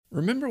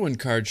Remember when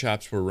card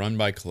shops were run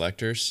by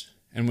collectors?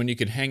 And when you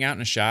could hang out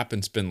in a shop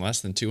and spend less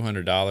than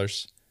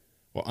 $200?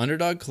 Well,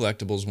 Underdog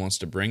Collectibles wants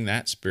to bring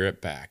that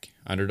spirit back.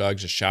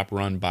 Underdog's a shop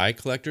run by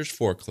collectors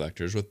for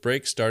collectors with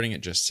breaks starting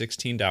at just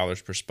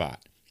 $16 per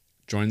spot.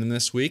 Join them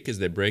this week as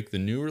they break the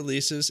new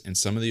releases and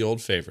some of the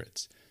old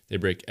favorites. They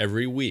break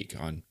every week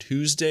on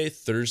Tuesday,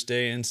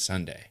 Thursday, and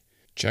Sunday.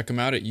 Check them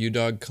out at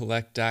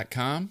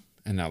udogcollect.com,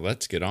 and now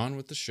let's get on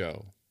with the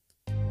show.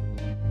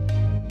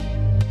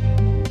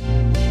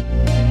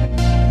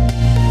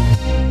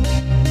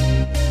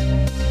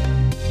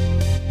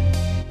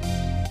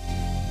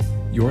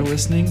 You're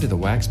listening to the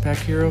Wax Pack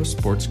Hero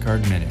Sports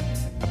Card Minute,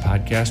 a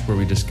podcast where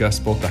we discuss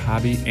both the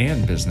hobby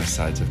and business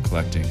sides of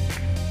collecting.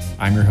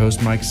 I'm your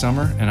host, Mike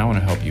Summer, and I want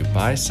to help you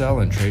buy,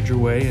 sell, and trade your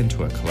way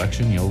into a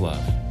collection you'll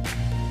love.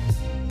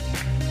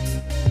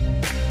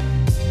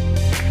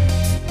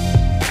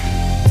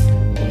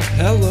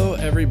 Hello,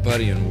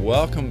 everybody, and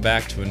welcome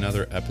back to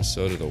another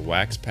episode of the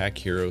Wax Pack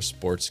Hero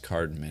Sports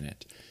Card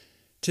Minute.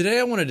 Today,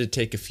 I wanted to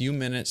take a few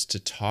minutes to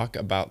talk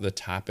about the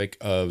topic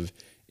of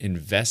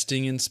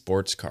investing in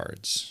sports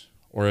cards,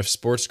 or if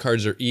sports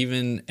cards are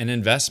even an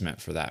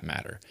investment for that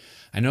matter.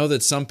 I know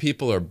that some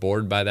people are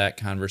bored by that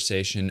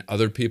conversation.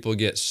 Other people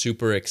get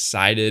super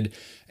excited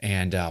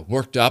and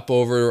worked up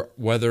over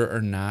whether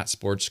or not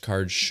sports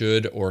cards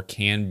should or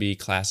can be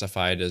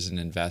classified as an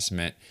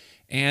investment.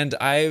 And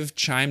I've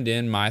chimed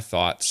in my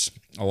thoughts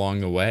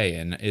along the way.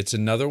 And it's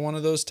another one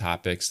of those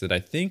topics that I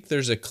think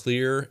there's a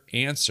clear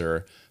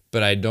answer,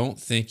 but I don't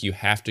think you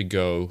have to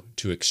go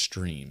to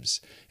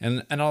extremes.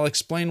 And I'll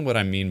explain what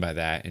I mean by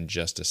that in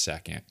just a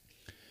second.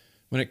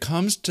 When it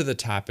comes to the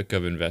topic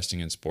of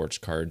investing in sports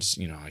cards,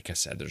 like I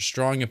said, there's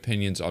strong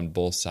opinions on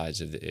both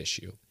sides of the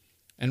issue.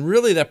 And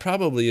really, that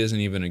probably isn't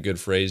even a good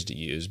phrase to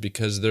use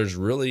because there's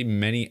really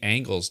many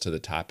angles to the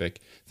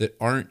topic that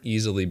aren't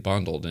easily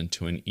bundled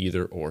into an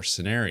either-or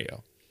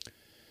scenario.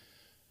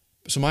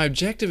 So my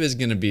objective is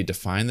going to be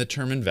define the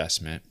term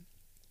investment,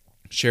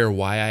 share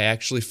why I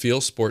actually feel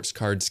sports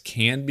cards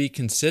can be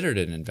considered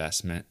an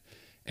investment,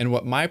 and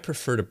what my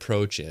preferred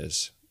approach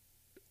is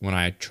when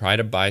I try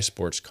to buy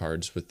sports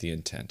cards with the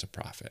intent to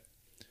profit.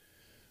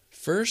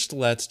 First,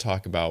 let's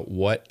talk about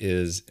what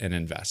is an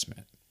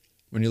investment.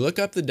 When you look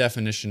up the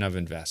definition of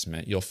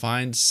investment, you'll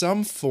find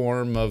some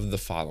form of the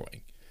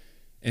following.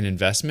 An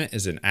investment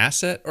is an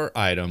asset or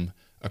item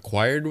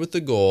acquired with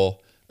the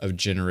goal of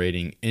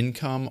generating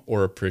income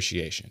or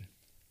appreciation.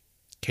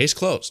 Case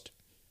closed.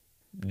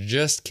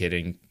 Just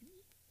kidding.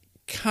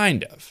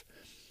 Kind of.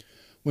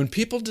 When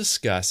people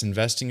discuss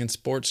investing in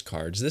sports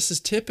cards, this is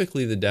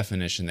typically the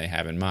definition they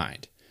have in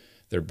mind.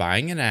 They're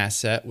buying an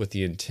asset with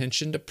the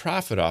intention to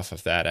profit off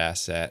of that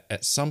asset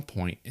at some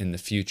point in the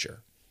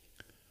future.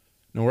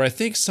 Now, where I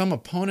think some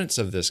opponents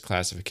of this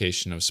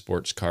classification of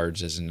sports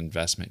cards as an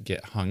investment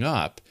get hung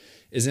up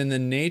is in the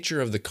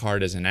nature of the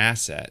card as an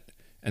asset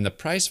and the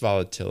price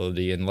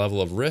volatility and level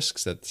of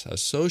risks that's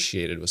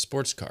associated with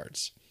sports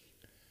cards.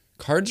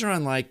 Cards are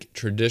unlike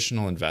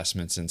traditional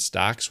investments in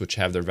stocks, which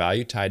have their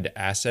value tied to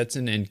assets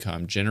and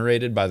income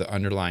generated by the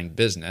underlying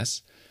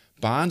business,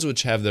 bonds,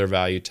 which have their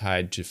value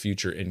tied to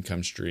future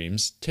income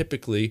streams,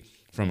 typically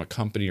from a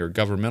company or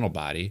governmental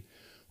body,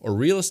 or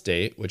real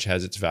estate, which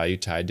has its value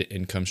tied to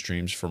income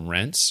streams from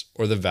rents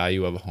or the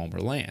value of a home or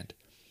land.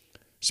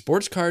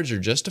 Sports cards are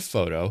just a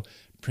photo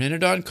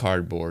printed on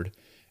cardboard,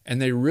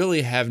 and they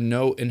really have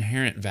no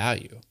inherent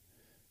value.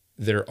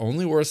 They're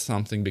only worth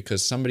something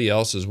because somebody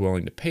else is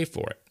willing to pay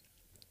for it.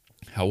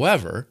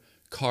 However,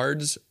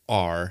 cards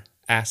are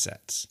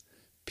assets.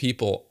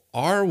 People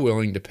are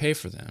willing to pay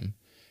for them,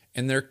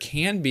 and there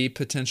can be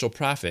potential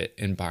profit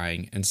in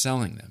buying and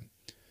selling them.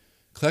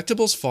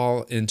 Collectibles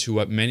fall into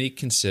what many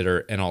consider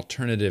an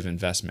alternative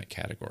investment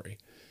category,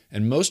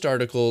 and most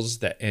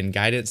articles and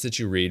guidance that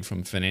you read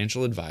from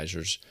financial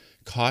advisors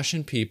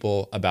caution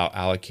people about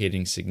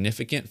allocating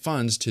significant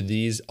funds to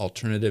these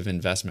alternative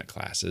investment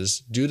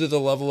classes due to the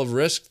level of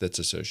risk that's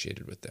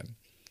associated with them.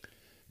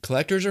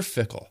 Collectors are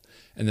fickle,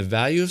 and the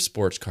value of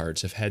sports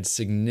cards have had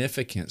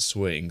significant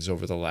swings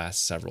over the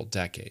last several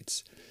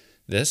decades.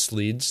 This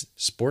leads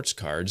sports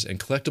cards and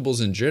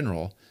collectibles in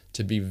general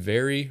to be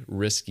very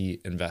risky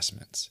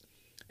investments.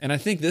 And I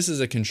think this is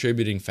a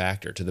contributing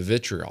factor to the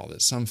vitriol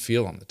that some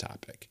feel on the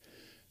topic.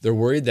 They're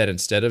worried that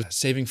instead of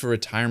saving for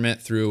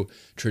retirement through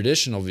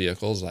traditional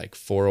vehicles like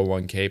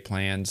 401k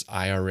plans,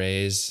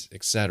 IRAs,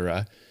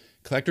 etc.,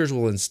 collectors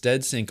will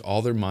instead sink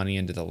all their money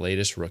into the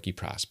latest rookie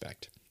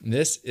prospect.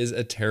 This is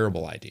a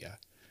terrible idea.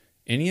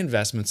 Any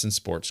investments in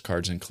sports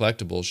cards and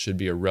collectibles should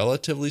be a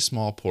relatively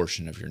small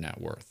portion of your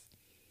net worth.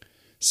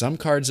 Some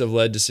cards have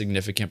led to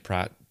significant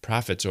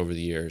profits over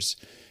the years,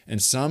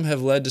 and some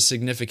have led to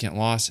significant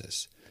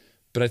losses.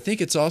 But I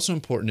think it's also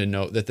important to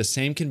note that the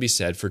same can be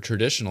said for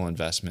traditional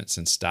investments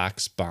in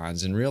stocks,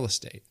 bonds, and real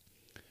estate.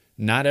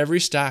 Not every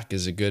stock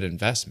is a good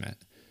investment,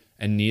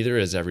 and neither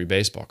is every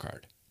baseball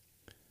card.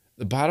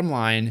 The bottom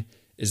line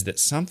is that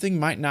something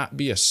might not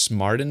be a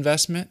smart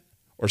investment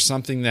or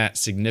something that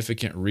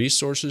significant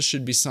resources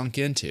should be sunk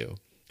into,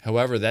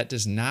 However, that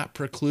does not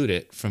preclude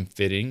it from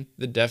fitting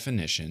the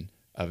definition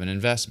of an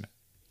investment.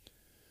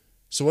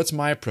 So what's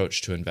my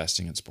approach to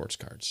investing in sports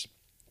cards?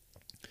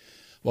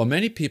 While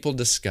many people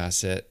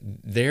discuss it,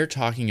 they're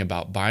talking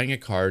about buying a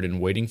card and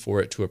waiting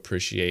for it to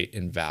appreciate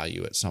in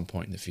value at some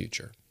point in the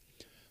future.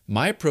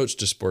 My approach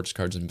to sports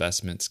cards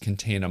investments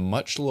contain a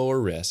much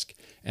lower risk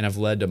and have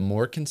led to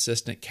more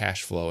consistent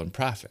cash flow and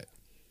profit.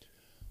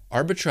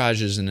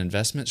 Arbitrage is an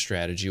investment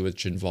strategy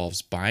which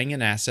involves buying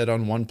an asset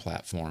on one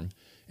platform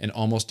and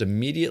almost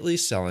immediately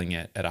selling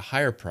it at a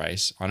higher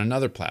price on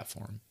another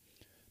platform.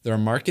 There are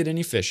market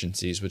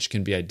inefficiencies which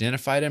can be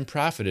identified and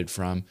profited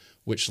from,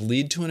 which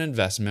lead to an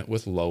investment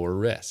with lower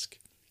risk.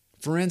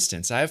 For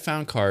instance, I have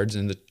found cards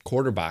in the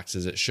quarter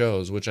boxes at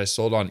shows which I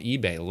sold on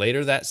eBay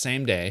later that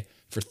same day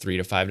for $3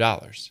 to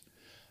 $5.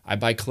 I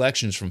buy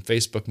collections from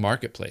Facebook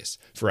Marketplace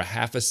for a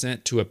half a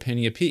cent to a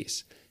penny a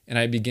piece, and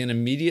I begin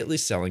immediately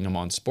selling them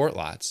on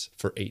SportLots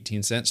for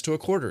 18 cents to a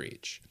quarter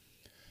each.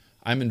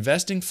 I'm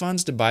investing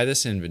funds to buy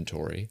this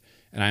inventory,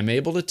 and I'm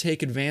able to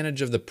take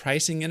advantage of the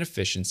pricing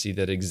inefficiency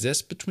that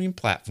exists between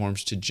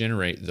platforms to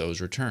generate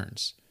those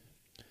returns.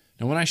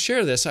 Now, when I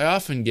share this, I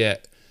often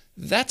get,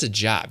 that's a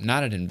job,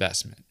 not an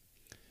investment.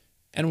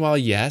 And while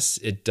yes,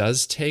 it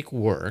does take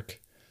work,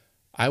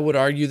 I would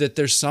argue that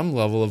there's some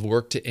level of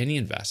work to any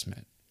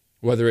investment.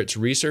 Whether it's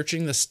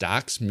researching the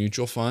stocks,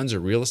 mutual funds, or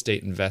real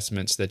estate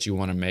investments that you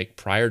want to make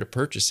prior to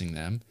purchasing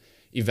them,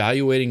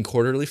 evaluating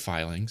quarterly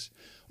filings,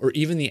 or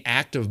even the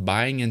act of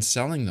buying and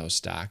selling those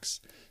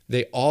stocks,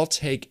 they all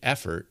take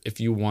effort if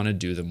you want to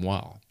do them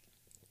well.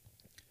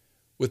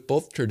 With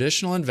both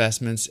traditional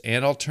investments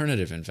and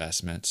alternative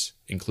investments,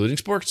 including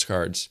sports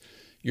cards,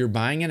 you're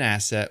buying an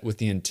asset with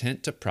the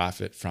intent to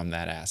profit from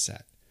that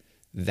asset.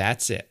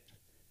 That's it.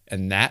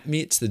 And that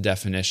meets the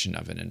definition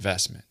of an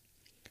investment.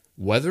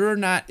 Whether or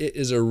not it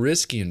is a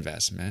risky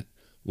investment,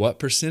 what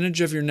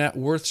percentage of your net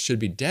worth should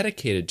be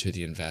dedicated to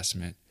the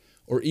investment,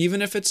 or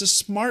even if it's a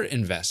smart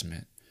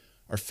investment,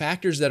 are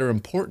factors that are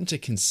important to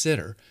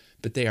consider,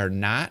 but they are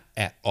not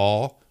at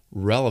all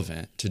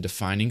relevant to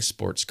defining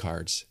sports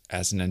cards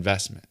as an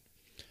investment.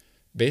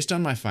 Based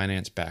on my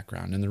finance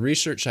background and the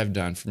research I've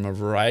done from a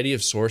variety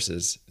of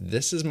sources,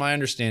 this is my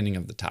understanding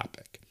of the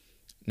topic.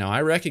 Now,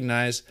 I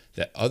recognize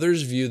that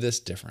others view this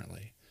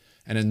differently,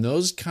 and in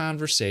those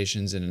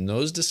conversations and in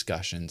those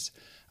discussions,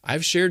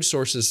 I've shared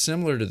sources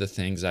similar to the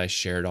things I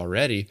shared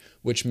already,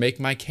 which make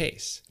my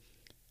case.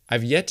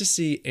 I've yet to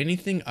see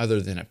anything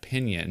other than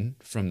opinion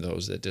from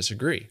those that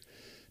disagree.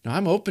 Now,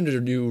 I'm open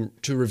to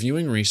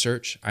reviewing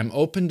research. I'm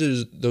open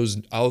to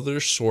those other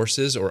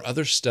sources or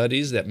other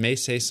studies that may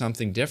say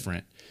something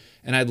different,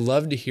 and I'd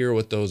love to hear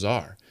what those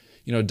are.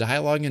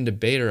 Dialogue and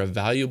debate are a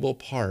valuable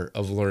part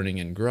of learning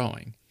and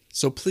growing.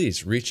 So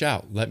please reach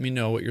out. Let me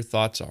know what your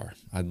thoughts are.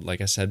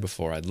 Like I said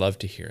before, I'd love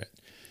to hear it.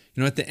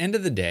 At the end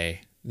of the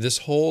day, this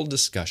whole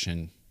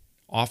discussion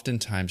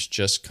oftentimes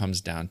just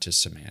comes down to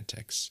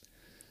semantics.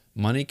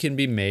 Money can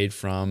be made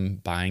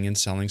from buying and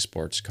selling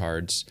sports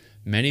cards.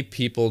 Many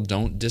people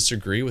don't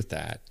disagree with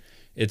that.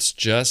 It's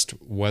just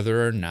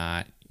whether or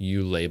not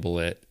you label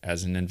it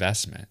as an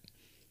investment.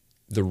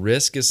 The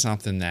risk is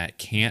something that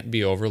can't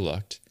be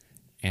overlooked,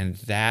 and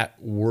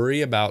that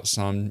worry about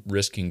some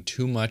risking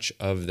too much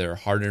of their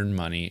hard-earned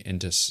money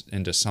into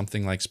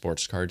something like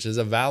sports cards is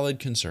a valid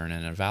concern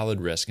and a valid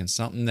risk, and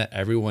something that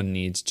everyone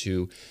needs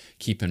to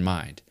keep in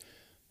mind.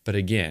 But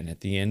again,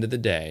 at the end of the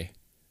day,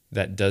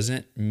 that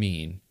doesn't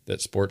mean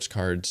that sports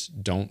cards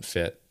don't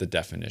fit the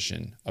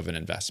definition of an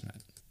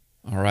investment.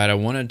 All right, I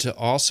wanted to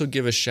also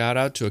give a shout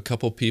out to a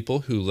couple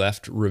people who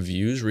left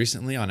reviews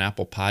recently on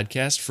Apple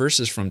Podcasts. First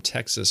is from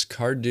Texas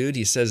Card Dude.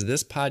 He says,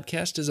 this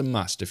podcast is a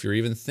must if you're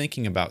even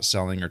thinking about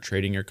selling or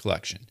trading your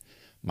collection.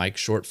 Mike's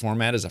short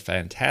format is a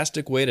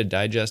fantastic way to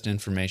digest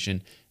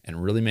information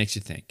and really makes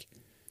you think.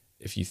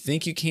 If you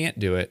think you can't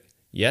do it,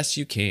 yes,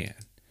 you can.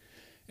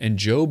 And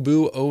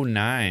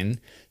JoeBoo09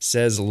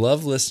 says,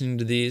 love listening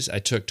to these. I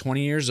took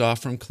 20 years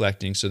off from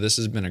collecting, so this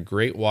has been a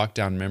great walk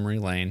down memory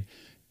lane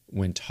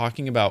when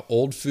talking about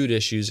old food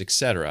issues,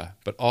 etc.,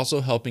 but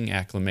also helping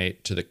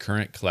acclimate to the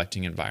current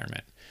collecting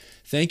environment.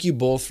 Thank you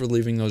both for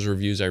leaving those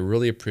reviews. I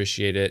really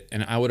appreciate it,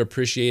 and I would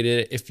appreciate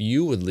it if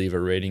you would leave a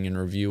rating and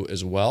review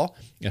as well.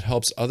 It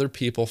helps other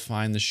people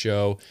find the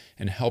show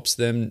and helps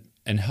me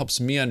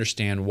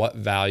understand what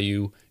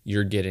value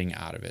you're getting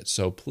out of it.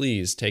 So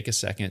please take a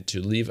second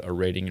to leave a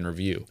rating and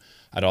review.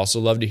 I'd also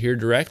love to hear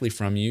directly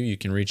from you. You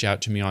can reach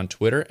out to me on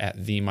Twitter at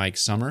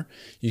 @TheMikeSummer.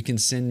 You can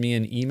send me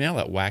an email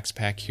at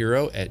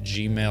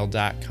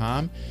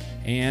waxpackhero@gmail.com.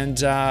 And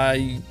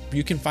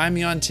you can find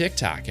me on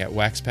TikTok at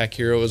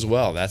waxpackhero as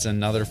well. That's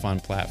another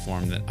fun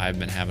platform that I've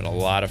been having a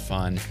lot of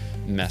fun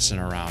messing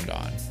around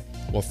on.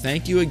 Well,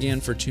 thank you again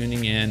for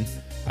tuning in.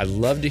 I'd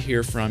love to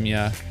hear from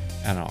you,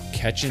 and I'll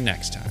catch you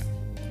next time.